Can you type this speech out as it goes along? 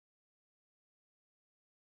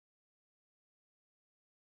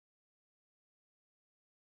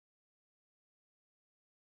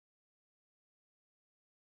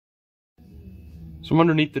So I'm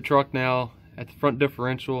underneath the truck now at the front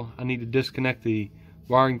differential. I need to disconnect the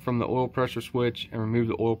wiring from the oil pressure switch and remove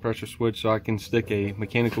the oil pressure switch so I can stick a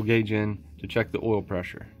mechanical gauge in to check the oil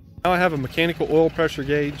pressure. Now I have a mechanical oil pressure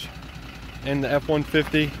gauge in the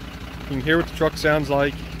F-150. You can hear what the truck sounds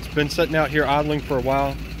like. It's been sitting out here idling for a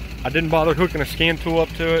while. I didn't bother hooking a scan tool up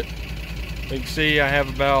to it. You can see I have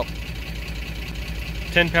about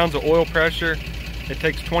 10 pounds of oil pressure. It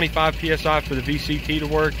takes 25 psi for the VCT to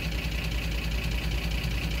work.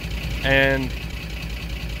 And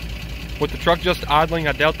with the truck just idling,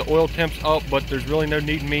 I doubt the oil temp's up, but there's really no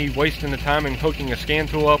need in me wasting the time and hooking a scan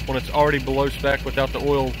tool up when it's already below spec without the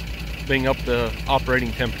oil being up to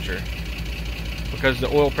operating temperature, because the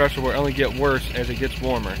oil pressure will only get worse as it gets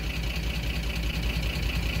warmer.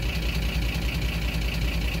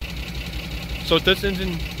 So with this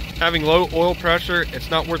engine having low oil pressure, it's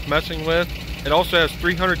not worth messing with. It also has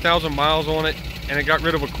 300,000 miles on it, and it got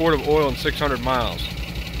rid of a quart of oil in 600 miles.